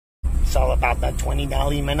It's all about the $20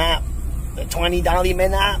 manap. The $20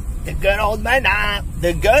 manap. The good old manap.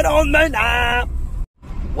 The good old manap.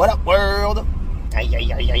 What up, world? Ay,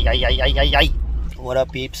 ay, ay, ay, ay, ay, ay, ay. What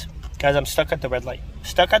up, peeps? Guys, I'm stuck at the red light.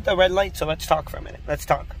 Stuck at the red light, so let's talk for a minute. Let's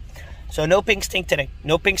talk. So no pink stink today.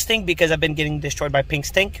 No pink stink because I've been getting destroyed by pink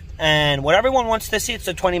stink. And what everyone wants to see, it's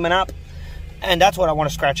the 20 manap. And that's what I want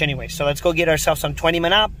to scratch anyway. So let's go get ourselves some 20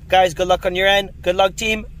 manap. Guys, good luck on your end. Good luck,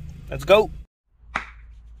 team. Let's go.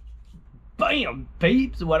 Bam,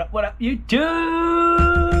 peeps. What up, YouTube?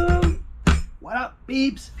 What up,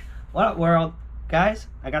 peeps? What up, world? Guys,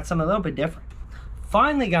 I got something a little bit different.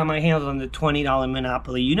 Finally got my hands on the $20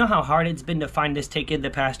 Monopoly. You know how hard it's been to find this ticket the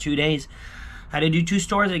past 2 days? I had to do 2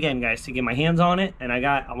 stores again, guys, to get my hands on it. And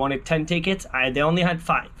I wanted 10 tickets. They only had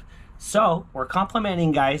 5. So, we're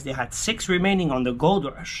complimenting, guys. They had 6 remaining on the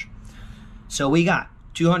Goldrush. So, we got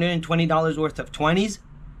 $220 worth of 20s.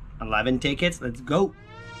 11 tickets. Let's go.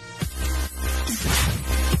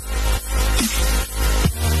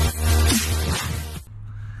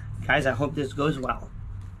 Guys, I hope this goes well.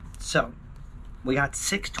 So, we got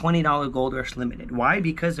 6 $20 Goldrush Limited. Why?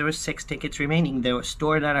 Because there were 6 tickets remaining. The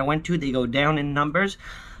store that I went to, they go down in numbers.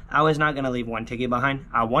 I was not going to leave 1 ticket behind.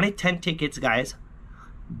 I wanted 10 tickets, guys.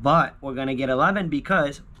 But we're going to get 11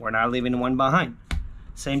 because we're not leaving 1 behind.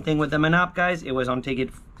 Same thing with the Monop, guys. It was on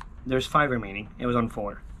ticket. There's 5 remaining. It was on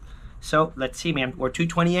 4. So, let's see, man. We're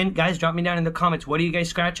 220 in. Guys, drop me down in the comments. What are you guys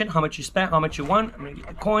scratching? How much you spent? How much you won? I'm going to get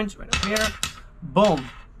the coins right up here. Boom.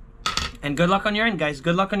 And good luck on your end, guys.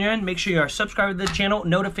 Good luck on your end. Make sure you are subscribed to the channel.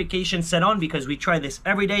 Notifications set on because we try this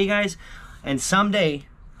every day, guys. And someday,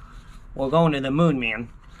 we're going to the moon, man.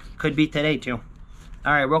 Could be today, too.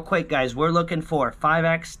 All right, real quick, guys. We're looking for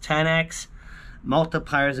 5x, 10x,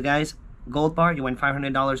 multipliers, guys. Gold bar, you win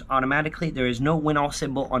 $500 automatically. There is no win all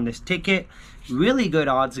symbol on this ticket. Really good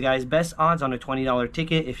odds, guys. Best odds on a $20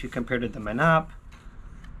 ticket if you compare to the Monop.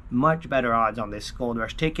 Much better odds on this Gold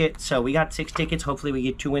Rush ticket. So we got 6 tickets. Hopefully we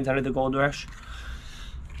get 2 wins out of the Gold Rush.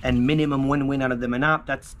 And minimum 1 win out of the Monop.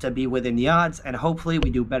 That's to be within the odds. And hopefully we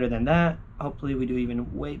do better than that. Hopefully we do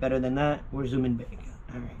even way better than that. We're zooming big.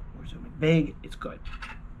 Alright, we're zooming big. It's good.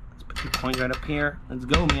 Let's put the coins right up here. Let's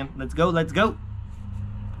go, man. Let's go, let's go.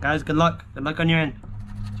 Guys, good luck. Good luck on your end.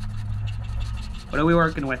 What are we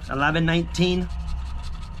working with? 11, 19,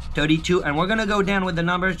 32. And we're going to go down with the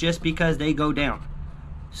numbers just because they go down.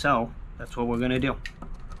 So, that's what we're going to do.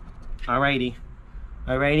 Alrighty.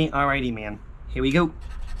 Alrighty, alrighty, man. Here we go.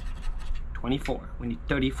 24. We need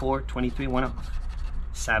 34, 23, 1 off.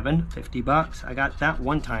 7, 50 bucks. I got that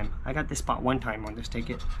 1 time. I got this spot 1 time on this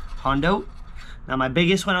ticket. Hondo. Now, my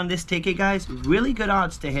biggest one on this ticket, guys, really good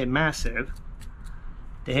odds to hit massive.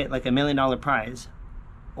 To hit like $1 million prize.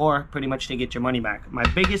 Or pretty much to get your money back. My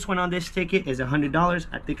biggest one on this ticket is $100.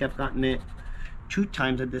 I think I've gotten it 2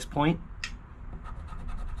 times at this point.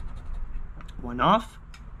 1 off.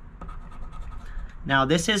 Now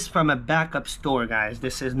this is from a backup store, guys.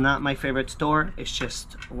 This is not my favorite store. It's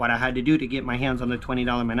just what I had to do to get my hands on the $20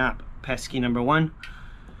 Monop. Pesky number 1.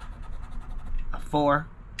 A 4.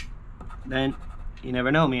 Then you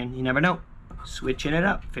never know, man. You never know. Switching it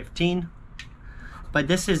up. 15. But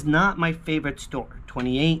this is not my favorite store.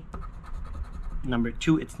 28. Number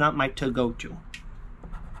 2. It's not my to-go-to.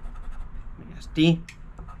 Nasty.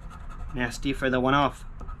 Nasty for the 1 off.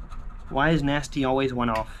 Why is nasty always 1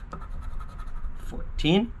 off?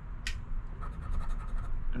 14.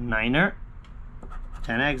 A 9er.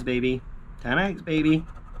 10x, baby. 10x, baby.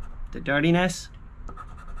 The dirtiness.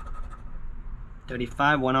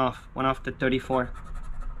 35, 1 off. 1 off to 34.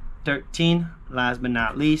 13. Last but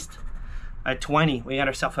not least. At 20, we got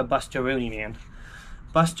ourselves a Buster Rooney, man.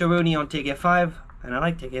 Buster Rooney on ticket 5. And I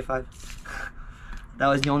like ticket 5. That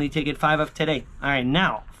was the only ticket 5 of today. Alright,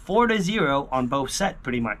 now 4-0 on both set,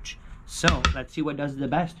 pretty much. So, let's see what does the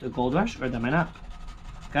best, the Gold Rush or the Monop.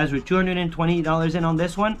 Guys, we're $220 in on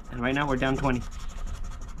this one, and right now we're down 20.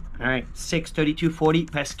 Alright, 6, 32, 40,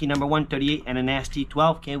 pesky number 1, 38, and a nasty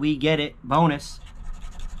 12. Can we get it? Bonus.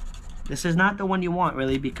 This is not the one you want,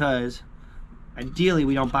 really, because ideally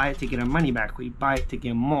we don't buy it to get our money back. We buy it to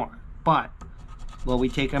get more. But, will we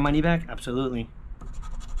take our money back? Absolutely.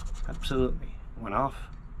 Absolutely. 1 off.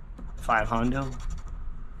 5 Hondo.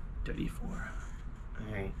 34.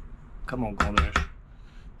 Alright. Come on, Goldrush.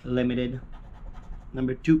 Limited.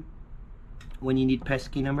 Number 2. When you need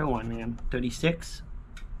pesky number 1, man. 36.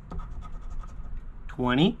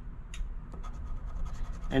 20.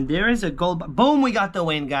 And there is a gold. Boom, we got the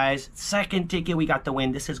win, guys. Second ticket, we got the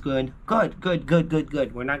win. This is good. Good, good, good, good,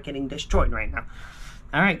 good. We're not getting destroyed right now.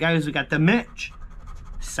 Alright, guys, we got the Mitch.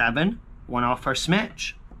 7. 1 off for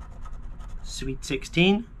Smitch. Sweet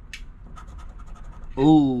 16.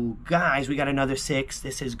 Ooh, guys, we got another 6.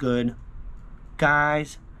 This is good.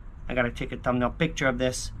 Guys, I gotta take a thumbnail picture of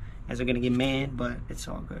this. You guys are gonna get mad, but it's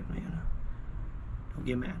all good, man. Don't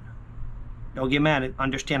get mad. Don't get mad.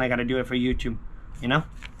 Understand I gotta do it for YouTube, you know?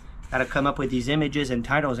 Gotta come up with these images and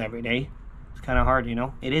titles every day. It's kind of hard, you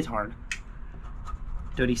know? It is hard.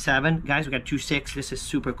 37. Guys, we got 2 6. This is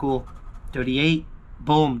super cool. 38.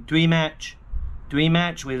 Boom. 3 match. 3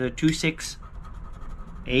 match with a 2 6.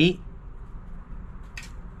 8.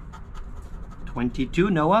 22.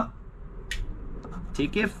 Noah.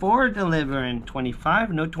 Ticket 4 delivering.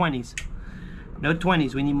 25. No 20s. No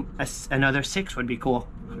 20s. We need another 6 would be cool.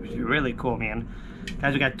 Would be really cool, man.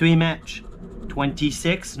 Guys, we got 3 match.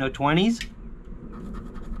 26. No 20s.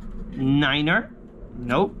 9er.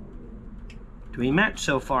 Nope. 3 match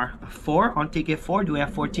so far. A 4 on ticket 4. Do we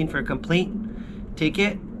have 14 for a complete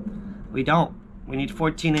ticket? We don't. We need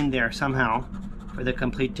 14 in there somehow for the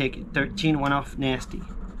complete ticket. 13 went off nasty.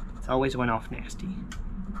 It's always went off nasty.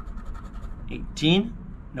 18.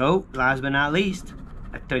 No. Last but not least,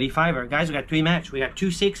 a 35er. Guys, we got 3 match. We got 2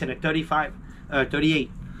 6 and a 35.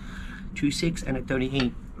 38. 2 6 and a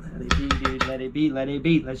 38. Let it be, dude. Let it be. Let it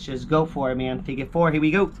be. Let's just go for it, man. Ticket 4. Here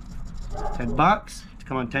we go. $10.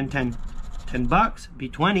 Come on, 10 10. $10, be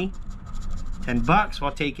 20. $10,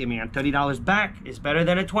 we'll take it, man. $30 back is better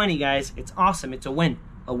than a 20, guys. It's awesome. It's a win.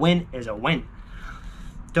 A win is a win.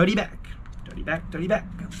 30 back. 30 back, 30 back.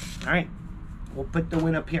 All right. We'll put the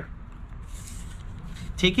win up here.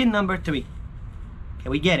 Ticket number 3.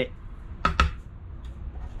 Can we get it?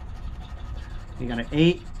 We got an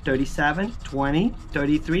 8, 37, 20,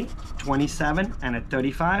 33, 27, and a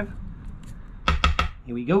 35.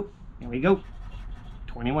 Here we go. Here we go.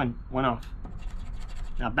 21. One off.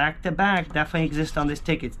 Now back-to-back definitely exists on this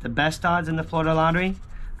ticket. It's the best odds in the Florida Lottery.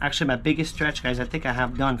 Actually, my biggest stretch, guys. I think I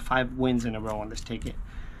have done 5 wins in a row on this ticket.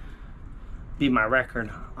 Beat my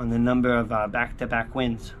record on the number of back-to-back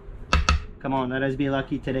wins. Come on, let us be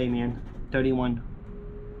lucky today, man. 31.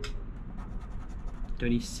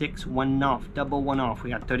 36, 1 off. Double 1 off.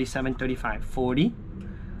 We got 37, 35, 40.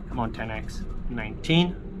 Come on, 10x.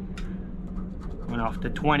 19. 1 off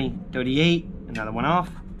to 20. 38. Another 1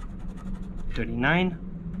 off. 39.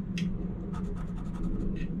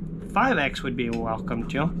 5x would be welcome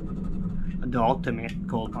too. The ultimate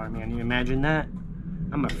gold bar, man. You imagine that?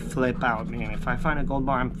 I'm gonna flip out, man. If I find a gold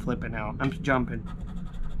bar, I'm flipping out. I'm jumping.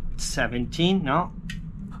 17. No.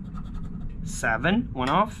 7. 1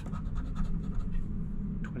 off.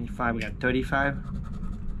 25. We got 35.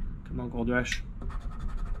 Come on, Gold Rush.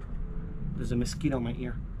 There's a mosquito in my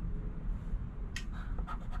ear.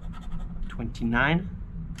 29.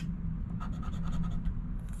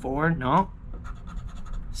 4. No.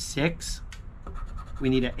 6. We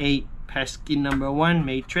need an 8. Pesky number 1.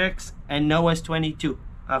 Matrix. And Noah's 22.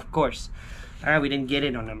 Of course. Alright, we didn't get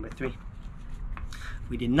it on number 3.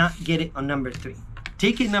 We did not get it on number 3.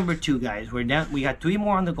 Ticket number 2, guys. We're down. We got 3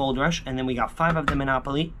 more on the Gold Rush, and then we got 5 of the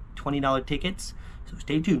Monopoly. $20 tickets. So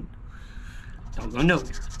stay tuned. Don't go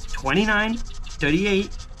nowhere. 29,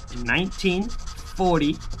 38, 19,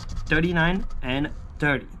 40, 39, and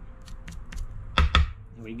 30.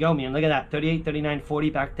 Here we go, man. Look at that. 38, 39, 40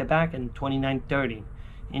 back to back, and 29, 30.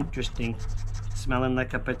 Interesting. Smelling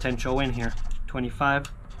like a potential win here.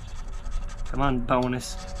 25. Come on,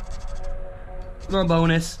 bonus. More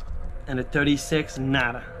bonus. And a 36.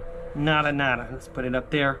 Nada. Nada, nada. Let's put it up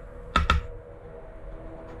there.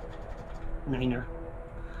 9er.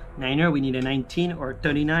 9er. We need a 19 or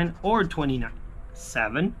 39 or 29.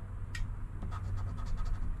 7.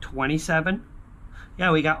 27.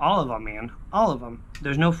 Yeah, we got all of them, man. All of them.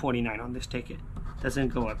 There's no 49 on this ticket. Doesn't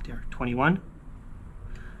go up there. 21.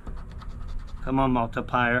 Come on,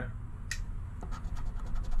 multiplier.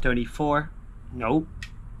 34. Nope.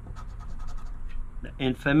 The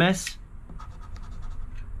infamous.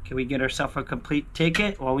 Can we get ourselves a complete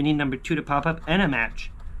ticket? Well, we need number 2 to pop up and a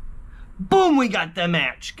match. Boom, we got the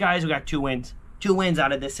match. Guys, we got 2 wins. 2 wins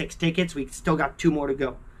out of the 6 tickets. We still got 2 more to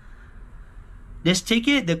go. This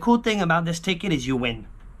ticket, the cool thing about this ticket is you win.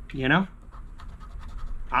 You know?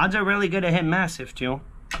 Odds are really good to hit massive, too.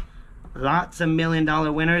 Lots of $1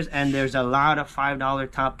 million winners, and there's a lot of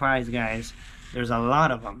 $5 top prize, guys. There's a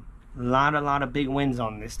lot of them. A lot of big wins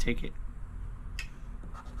on this ticket.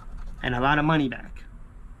 And a lot of money back.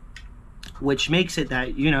 Which makes it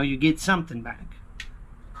that, you know, you get something back.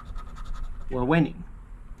 We're winning.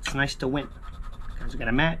 It's nice to win. Guys, we got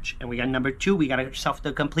a match, and we got number 2. We got ourselves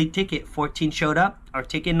the complete ticket. 14 showed up, our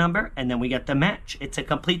ticket number, and then we got the match. It's a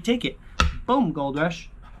complete ticket. Boom, Gold Rush.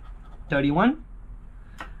 31.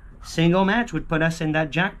 Single match would put us in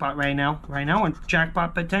that jackpot right now. Right now, we're in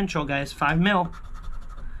jackpot potential, guys. 5 mil.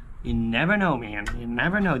 You never know, man. You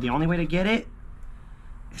never know. The only way to get it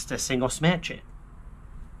is to single smash it.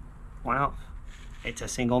 1 off. It's a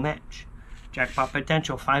single match. Jackpot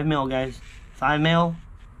potential, 5 mil, guys. 5 mil.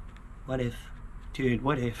 What if? Dude,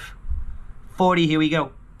 what if? 40, here we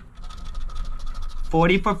go.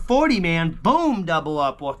 40 for 40, man. Boom, double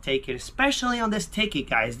up. We'll take it. Especially on this ticket,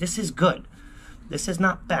 guys. This is good. This is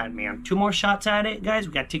not bad, man. 2 more shots at it, guys.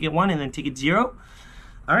 We got ticket 1 and then ticket 0.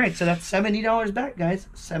 All right, so that's $70 back, guys.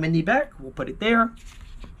 70 back. We'll put it there.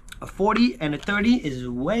 A 40 and a 30 is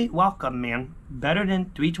way welcome, man. Better than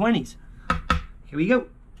 320s. Here we go.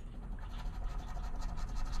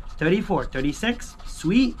 34, 36.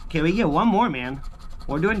 Sweet. Can we get one more, man?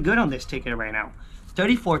 We're doing good on this ticket right now.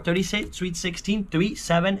 34, 36, sweet 16, 3,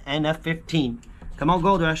 7, and a 15. Come on,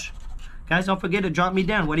 Gold Rush. Guys, don't forget to drop me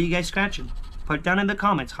down. What are you guys scratching? Put it down in the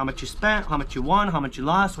comments. How much you spent, how much you won, how much you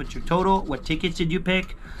lost, what's your total, what tickets did you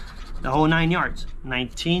pick? The whole 9 yards.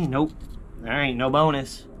 19, nope. All right, no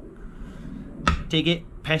bonus. Ticket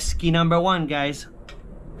pesky number 1, guys.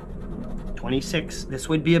 26. This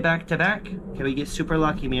would be a back-to-back. Can we get super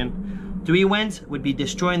lucky, man? 3 wins would be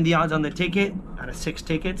destroying the odds on the ticket. Out of 6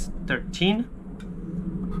 tickets, 13.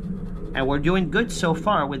 And we're doing good so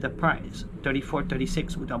far with the prize. 34,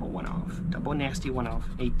 36 with double 1 off. Double nasty 1 off.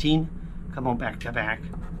 18. Come on, back-to-back.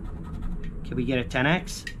 Can we get a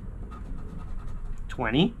 10x?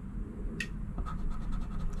 20.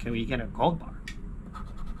 Can we get a gold bar?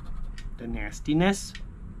 The nastiness.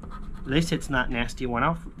 At least it's not nasty 1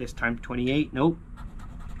 off. This time 28. Nope.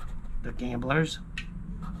 The gamblers.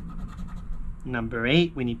 Number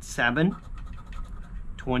 8. We need 7.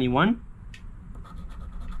 21.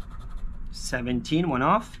 17. 1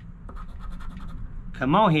 off.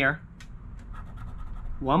 Come on here.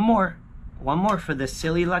 One more. One more for the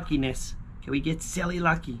silly luckiness. Can we get silly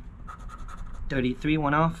lucky? 33.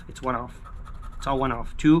 1 off. It's 1 off. It's all 1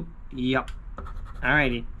 off. 2. Yup.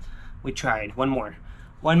 Alrighty. We tried. One more.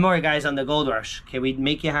 One more, guys, on the Gold Rush. Can we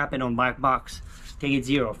make it happen on Black Box? Ticket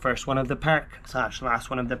 0. First one of the pack / last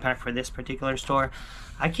one of the pack for this particular store.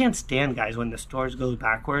 I can't stand, guys, when the stores go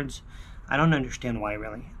backwards. I don't understand why,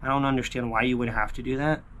 really. I don't understand why you would have to do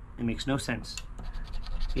that. It makes no sense.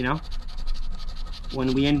 You know?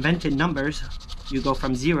 When we invented numbers, you go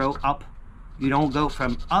from 0 up. You don't go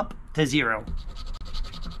from up to 0.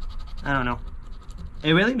 I don't know.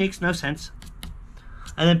 It really makes no sense.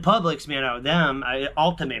 And then Publix, man,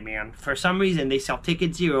 Ultimate, man. For some reason, they sell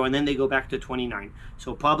ticket 0 and then they go back to 29.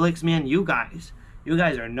 So Publix, man, you guys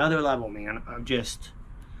are another level, man. Of just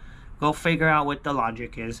go figure out what the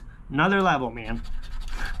logic is. Another level, man.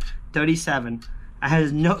 37.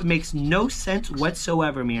 It makes no sense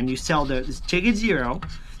whatsoever, man. You sell the ticket 0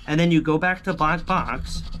 and then you go back to Black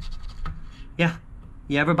Box. Yeah.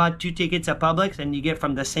 You ever bought 2 tickets at Publix and you get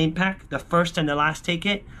from the same pack the first and the last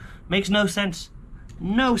ticket? Makes no sense.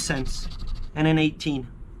 No sense. And an 18.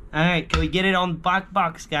 Alright, can we get it on Black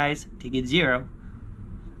Box, guys? Ticket 0.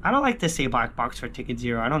 I don't like to say Black Box for ticket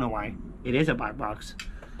 0. I don't know why. It is a Black Box.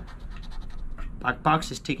 Black Box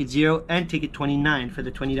is ticket 0 and ticket 29 for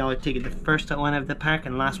the $20 ticket. The first one of the pack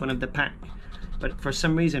and last one of the pack. But for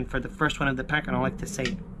some reason, for the first one of the pack, I don't like to say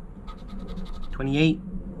it. 28.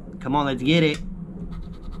 Come on, let's get it.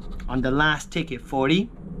 On the last ticket, 40.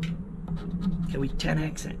 Can we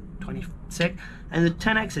 10x it? 26. And the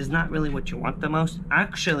 10x is not really what you want the most.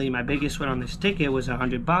 Actually, my biggest win on this ticket was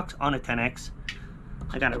 $100 on a 10x.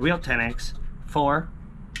 I got a real 10x. 4.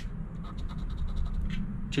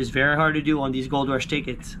 Which is very hard to do on these Gold Rush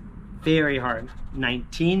tickets. Very hard.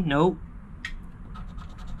 19. Nope.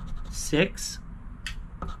 6.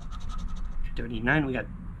 39. We got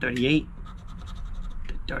 38.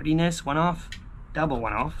 The dirtiness. 1 off. Double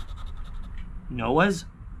 1 off. Noah's.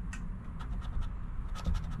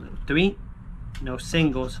 3. No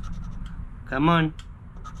singles. Come on.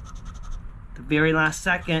 The very last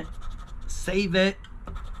second. Save it.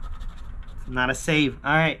 It's not a save.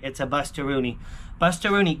 Alright, it's a Buster-Rooney.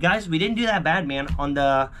 Buster-Rooney. Guys, we didn't do that bad, man.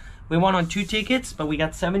 We won on 2 tickets, but we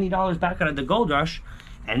got $70 back out of the Gold Rush.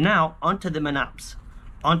 And now, onto the Monops.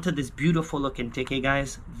 Onto this beautiful looking ticket,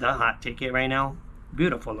 guys. The hot ticket right now.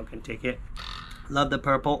 Beautiful looking ticket. Love the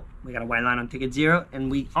purple. We got a white line on ticket 0. And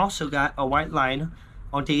we also got a white line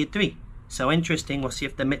on ticket 3. So interesting. We'll see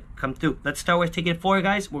if the mitt come through. Let's start with ticket 4,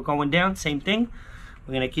 guys. We're going down. Same thing.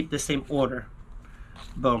 We're going to keep the same order.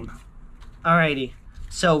 Boom. Alrighty.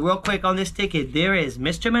 So real quick on this ticket. There is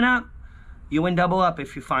Mr. Manop. You win double up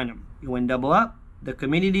if you find him. You win double up. The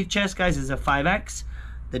community chest, guys, is a 5x.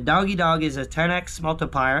 The doggy dog is a 10x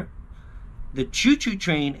multiplier. The choo-choo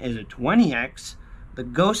train is a 20x. The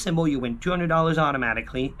ghost symbol, you win $200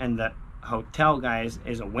 automatically. And the hotel, guys,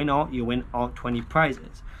 is a win all. You win all 20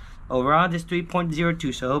 prizes. Over odds is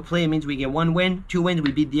 3.02. So hopefully it means we get 1 win, 2 wins.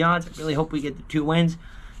 We beat the odds. I really hope we get the 2 wins.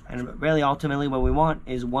 And really, ultimately, what we want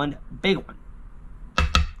is 1 big one.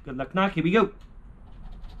 Good luck, knock. Here we go.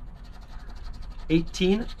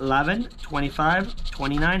 18, 11, 25,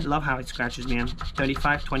 29. Love how it scratches, man.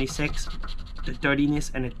 35, 26. The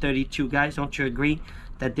 30ness and the 32. Guys, don't you agree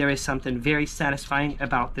that there is something very satisfying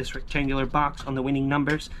about this rectangular box on the winning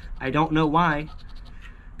numbers? I don't know why,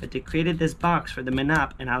 but they created this box for the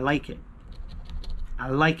Manap, and I like it. I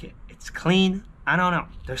like it. It's clean. I don't know.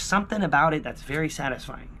 There's something about it that's very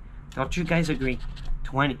satisfying. Don't you guys agree?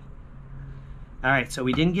 20. Alright, so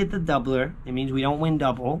we didn't get the doubler. It means we don't win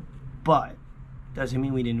double, but doesn't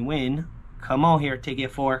mean we didn't win. Come on here,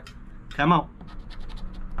 ticket 4. Come on.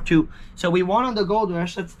 2. So we won on the Gold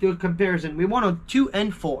Rush. Let's do a comparison. We won on 2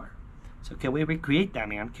 and 4. So can we recreate that,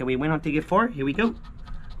 man? Can we win on ticket 4? Here we go.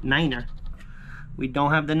 9er. We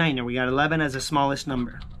don't have the 9er. We got 11 as the smallest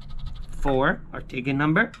number. 4, our ticket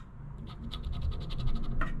number.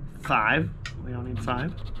 5. We don't need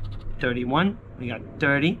 5. 31. We got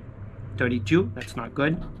 30. 32. That's not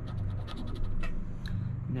good.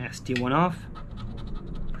 Nasty one off.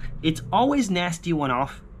 It's always nasty one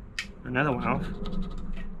off. Another one off.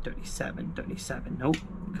 37. 37. Nope.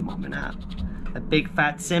 Come on, man. A big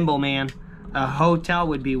fat symbol, man. A hotel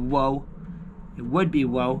would be whoa. It would be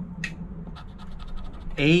whoa.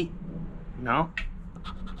 8. No.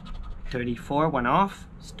 34. One off.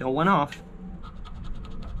 Still one off.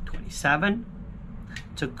 27.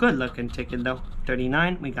 It's a good looking ticket though.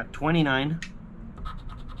 39. We got 29.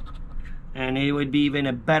 And it would be even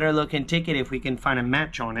a better looking ticket if we can find a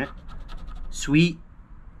match on it. Sweet.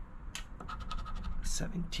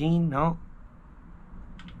 17. No.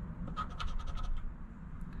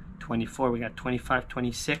 24. We got 25,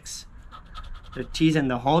 26. They're teasing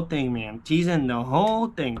the whole thing, man. Teasing the whole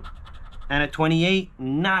thing. And at 28,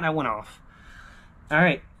 not a one off.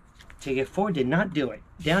 Alright. Ticket 4 did not do it.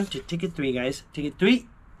 Down to ticket 3, guys. Ticket 3.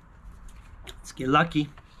 Let's get lucky.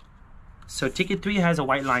 So ticket 3 has a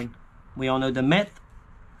white line. We all know the myth.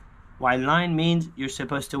 White line means you're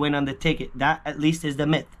supposed to win on the ticket. That at least is the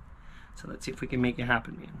myth. So let's see if we can make it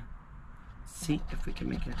happen, man. See if we can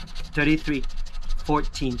make it happen. 33,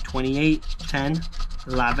 14, 28, 10,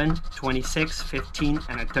 11, 26, 15,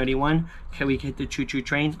 and a 31. Can we get the choo-choo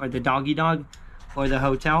train or the doggy dog or the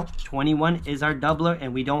hotel? 21 is our doubler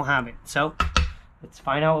and we don't have it. So let's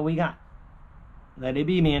find out what we got. Let it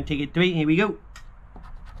be, man. Ticket 3. Here we go.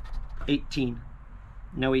 18.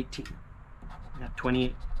 No 18. We got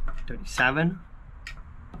 28. 37.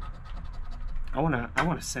 I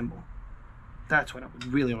want a symbol. That's what I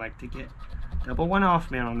would really like to get. Double one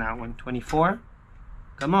off, man, on that one. 24.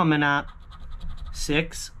 Come on, man.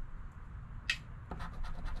 6.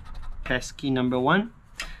 Pesky number 1.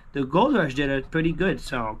 The Gold Rush did it pretty good,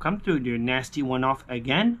 so come through your nasty one off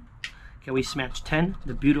again. Can we smash 10?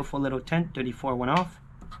 The beautiful little 10. 34 one off.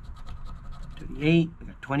 38. We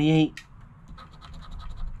got 28.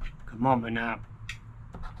 Come on, man.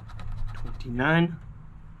 29.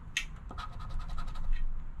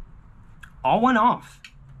 All one off.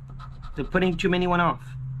 They're putting too many one off.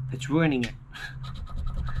 It's ruining it.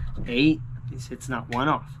 8. At least it's not one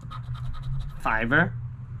off. 5er.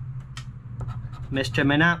 Mr.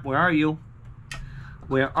 Manap, where are you?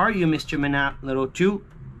 Where are you, Mr. Manap? Little 2.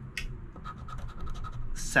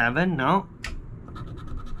 7. No.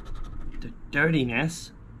 The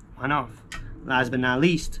dirtiness. One off. Last but not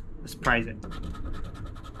least, let's prize it.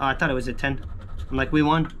 Oh, I thought it was a 10. I'm like, we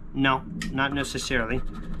won? No, not necessarily.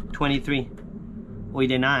 23. We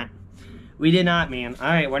did not. We did not, man.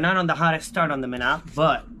 Alright, we're not on the hottest start on the Manap,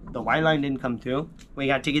 but the white line didn't come through. We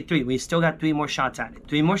got ticket 3. We still got 3 more shots at it.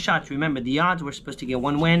 3 more shots. Remember, the odds, we're supposed to get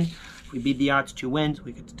 1 win. If we beat the odds, 2 wins.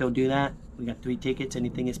 We could still do that. We got 3 tickets.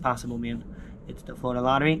 Anything is possible, man. It's the Florida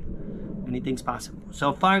Lottery. Anything's possible.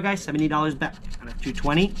 So far, guys, $70 back. Got a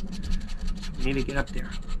 220. We need to get up there.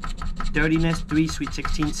 Dirtiness, 3, sweet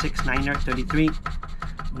 16, 6, 9er, 33,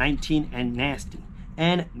 19, and nasty.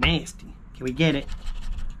 And nasty. Can we get it?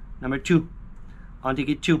 Number 2. On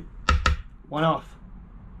ticket 2. One off.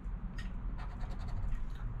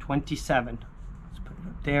 27. Let's put it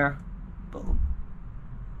up there. Boom.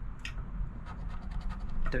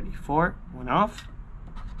 34. One off.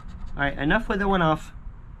 Alright, enough with the one off.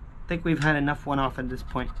 I think we've had enough one off at this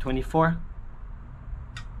point. 24.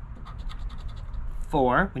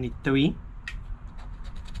 4. We need 3.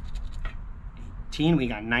 18. We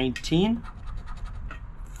got 19.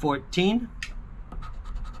 14.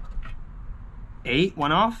 8.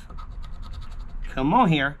 One off. Come on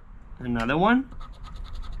here. Another one.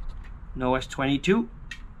 No S22.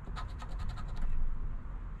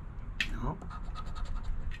 No.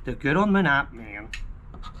 The good old Manap, man.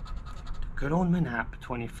 The good old Manap.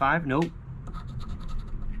 25, nope.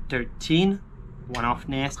 13, one off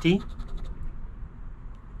nasty.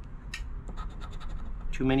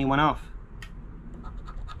 Too many one off.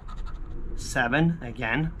 7,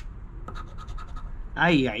 again.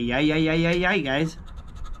 Ay, ay, ay, ay, ay, ay, ay, guys.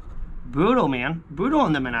 Brutal, man. Brutal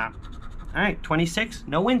on the Manap. Alright, 26,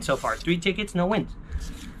 no wins so far. 3 tickets, no wins.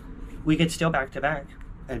 We could still back to back.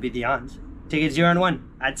 That'd be the odds. Ticket 0 and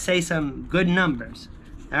 1. I'd say some good numbers.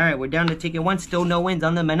 Alright, we're down to ticket 1. Still no wins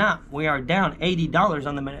on the Manap. We are down $80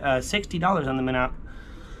 on the $60 on the Manap.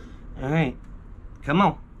 Alright. Come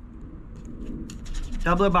on.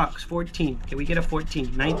 Doubler box, 14. Can we get a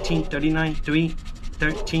 14? 19, 39, 3,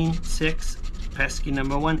 13, 6. Pesky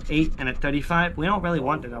number 1, 8, and a 35. We don't really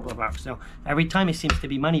want the doubler box, so every time it seems to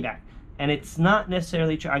be money back. And it's not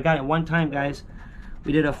necessarily true. I got it one time, guys.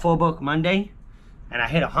 We did a full book Monday, and I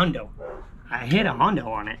hit a hundo. I hit a hundo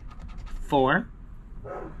on it. 4.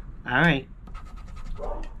 Alright.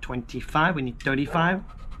 25. We need 35.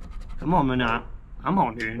 Come on, Manap. Come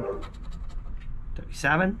on, dude.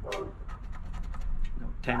 37. No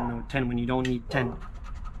 10. No 10 when you don't need 10.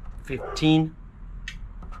 15.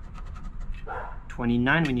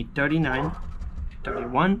 29. We need 39.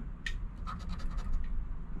 31.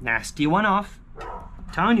 Nasty one off.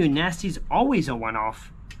 I'm telling you, nasty's always a one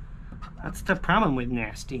off. That's the problem with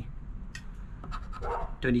nasty.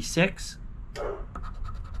 36.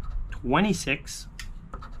 26.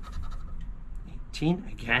 18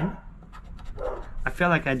 again. I feel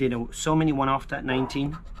like I did so many one off that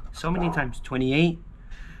 19. So many times. 28.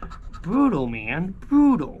 Brutal, man.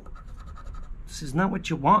 Brutal. This is not what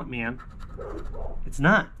you want, man. It's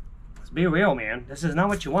not. Let's be real, man. This is not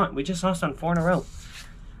what you want. We just lost on 4 in a row.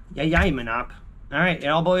 Yay, Manop. Alright, it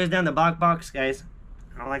all boils down to black box, guys.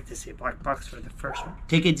 I don't like to say black box for the first one.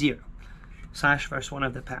 Ticket 0. / first one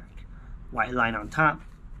of the pack. White line on top.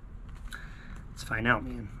 Let's find out,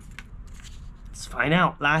 man. Let's find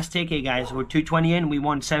out. Last ticket, guys. We're 220 in. We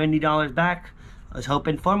won $70 back. I was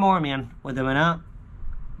hoping for more, man, with them up.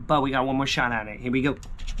 But we got one more shot at it. Here we go.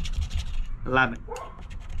 11.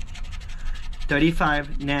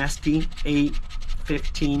 35, nasty, 8,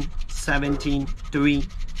 15, 17, 3,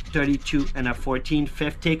 32, and a 14.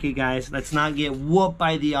 5th ticket, guys. Let's not get whooped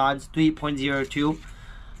by the odds. 3.02.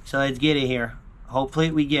 So let's get it here.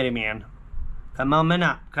 Hopefully we get it, man. Come on, man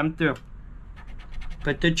up. Come through.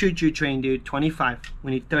 Put the choo-choo train, dude. 25.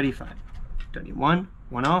 We need 35. 31.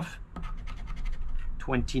 One off.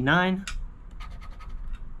 29.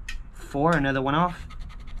 4. Another one off.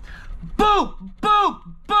 Boom!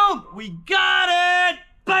 Boom! Boom! We got it!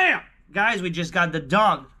 Bam! Guys, we just got the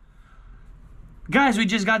dog. Guys, we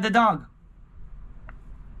just got the dog.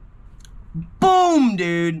 Boom,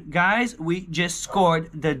 dude. Guys, we just scored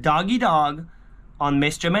the doggy dog on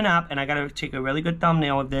Mr. Manap. And I gotta take a really good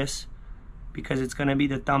thumbnail of this, because it's gonna be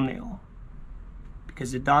the thumbnail.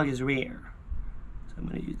 Because the dog is rare. So I'm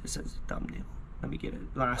gonna use this as a thumbnail. Let me get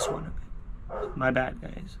a last one of it. My bad,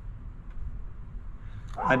 guys.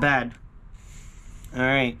 My bad.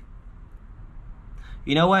 Alright.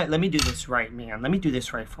 You know what? Let me do this right, man. Let me do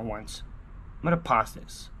this right for once. I'm gonna pause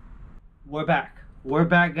this. We're back. We're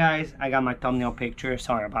back, guys. I got my thumbnail picture.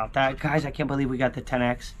 Sorry about that. Guys, I can't believe we got the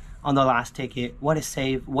 10x on the last ticket. What a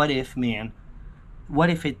save. What if, man? What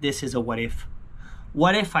if this is a what if?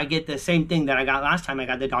 What if I get the same thing that I got last time? I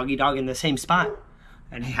got the doggy dog in the same spot.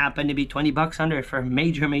 And it happened to be 20 bucks under for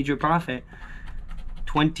major profit.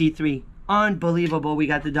 23. Unbelievable. We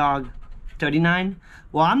got the dog. 39.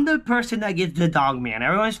 Well, I'm the person that gets the dog, man.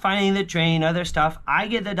 Everyone's finding the train, other stuff. I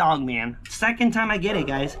get the dog, man. Second time I get it,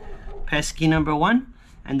 guys. Pesky number 1.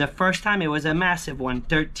 And the first time it was a massive one.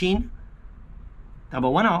 13.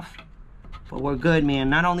 Double one off. But we're good, man.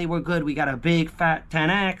 Not only we're good, we got a big fat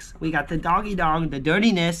 10x. We got the doggy dog, the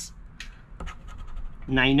dirtiness.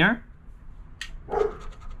 9er.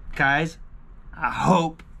 Guys, I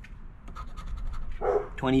hope.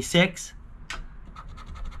 26.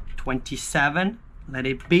 27. Let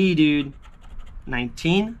it be, dude.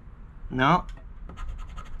 19. No.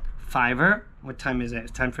 5er. What time is it?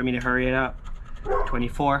 It's time for me to hurry it up.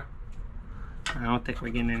 24. I don't think we're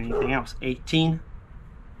getting anything else. 18.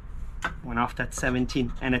 Went off that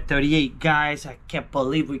 17. And a 38. Guys, I can't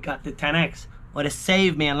believe we got the 10x. What a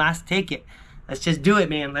save, man. Last ticket. Let's just do it,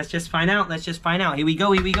 man. Let's just find out. Let's just find out. Here we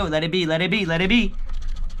go. Here we go. Let it be. Let it be. Let it be.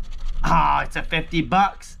 Ah, oh, it's a 50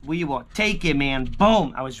 bucks. We will take it, man.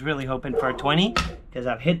 Boom. I was really hoping for a 20 because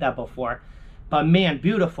I've hit that before. But, man,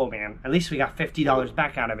 beautiful, man. At least we got $50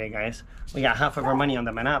 back out of it, guys. We got half of our money on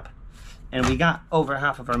the Manap. And we got over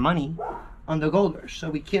half of our money on the Goldrush. So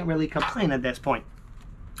we can't really complain at this point.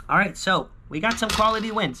 All right, so we got some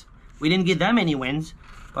quality wins. We didn't get them any wins,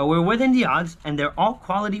 but we're within the odds, and they're all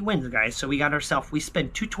quality wins, guys. So we got ourselves, we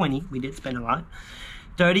spent $220. We did spend a lot.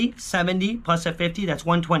 30, 70, plus a 50, that's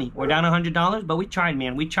 120. We're down $100, but we tried,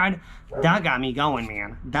 man. We tried. That got me going,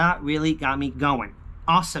 man. That really got me going.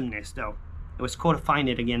 Awesomeness, though. It was cool to find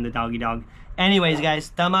it again, the doggy dog. Anyways, guys,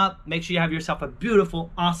 thumb up. Make sure you have yourself a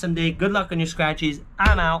beautiful, awesome day. Good luck on your scratchies.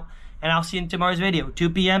 I'm out, and I'll see you in tomorrow's video. 2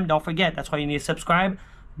 p.m., don't forget. That's why you need to subscribe.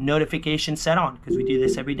 Notification set on, because we do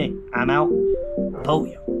this every day. I'm out.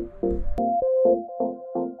 Polio.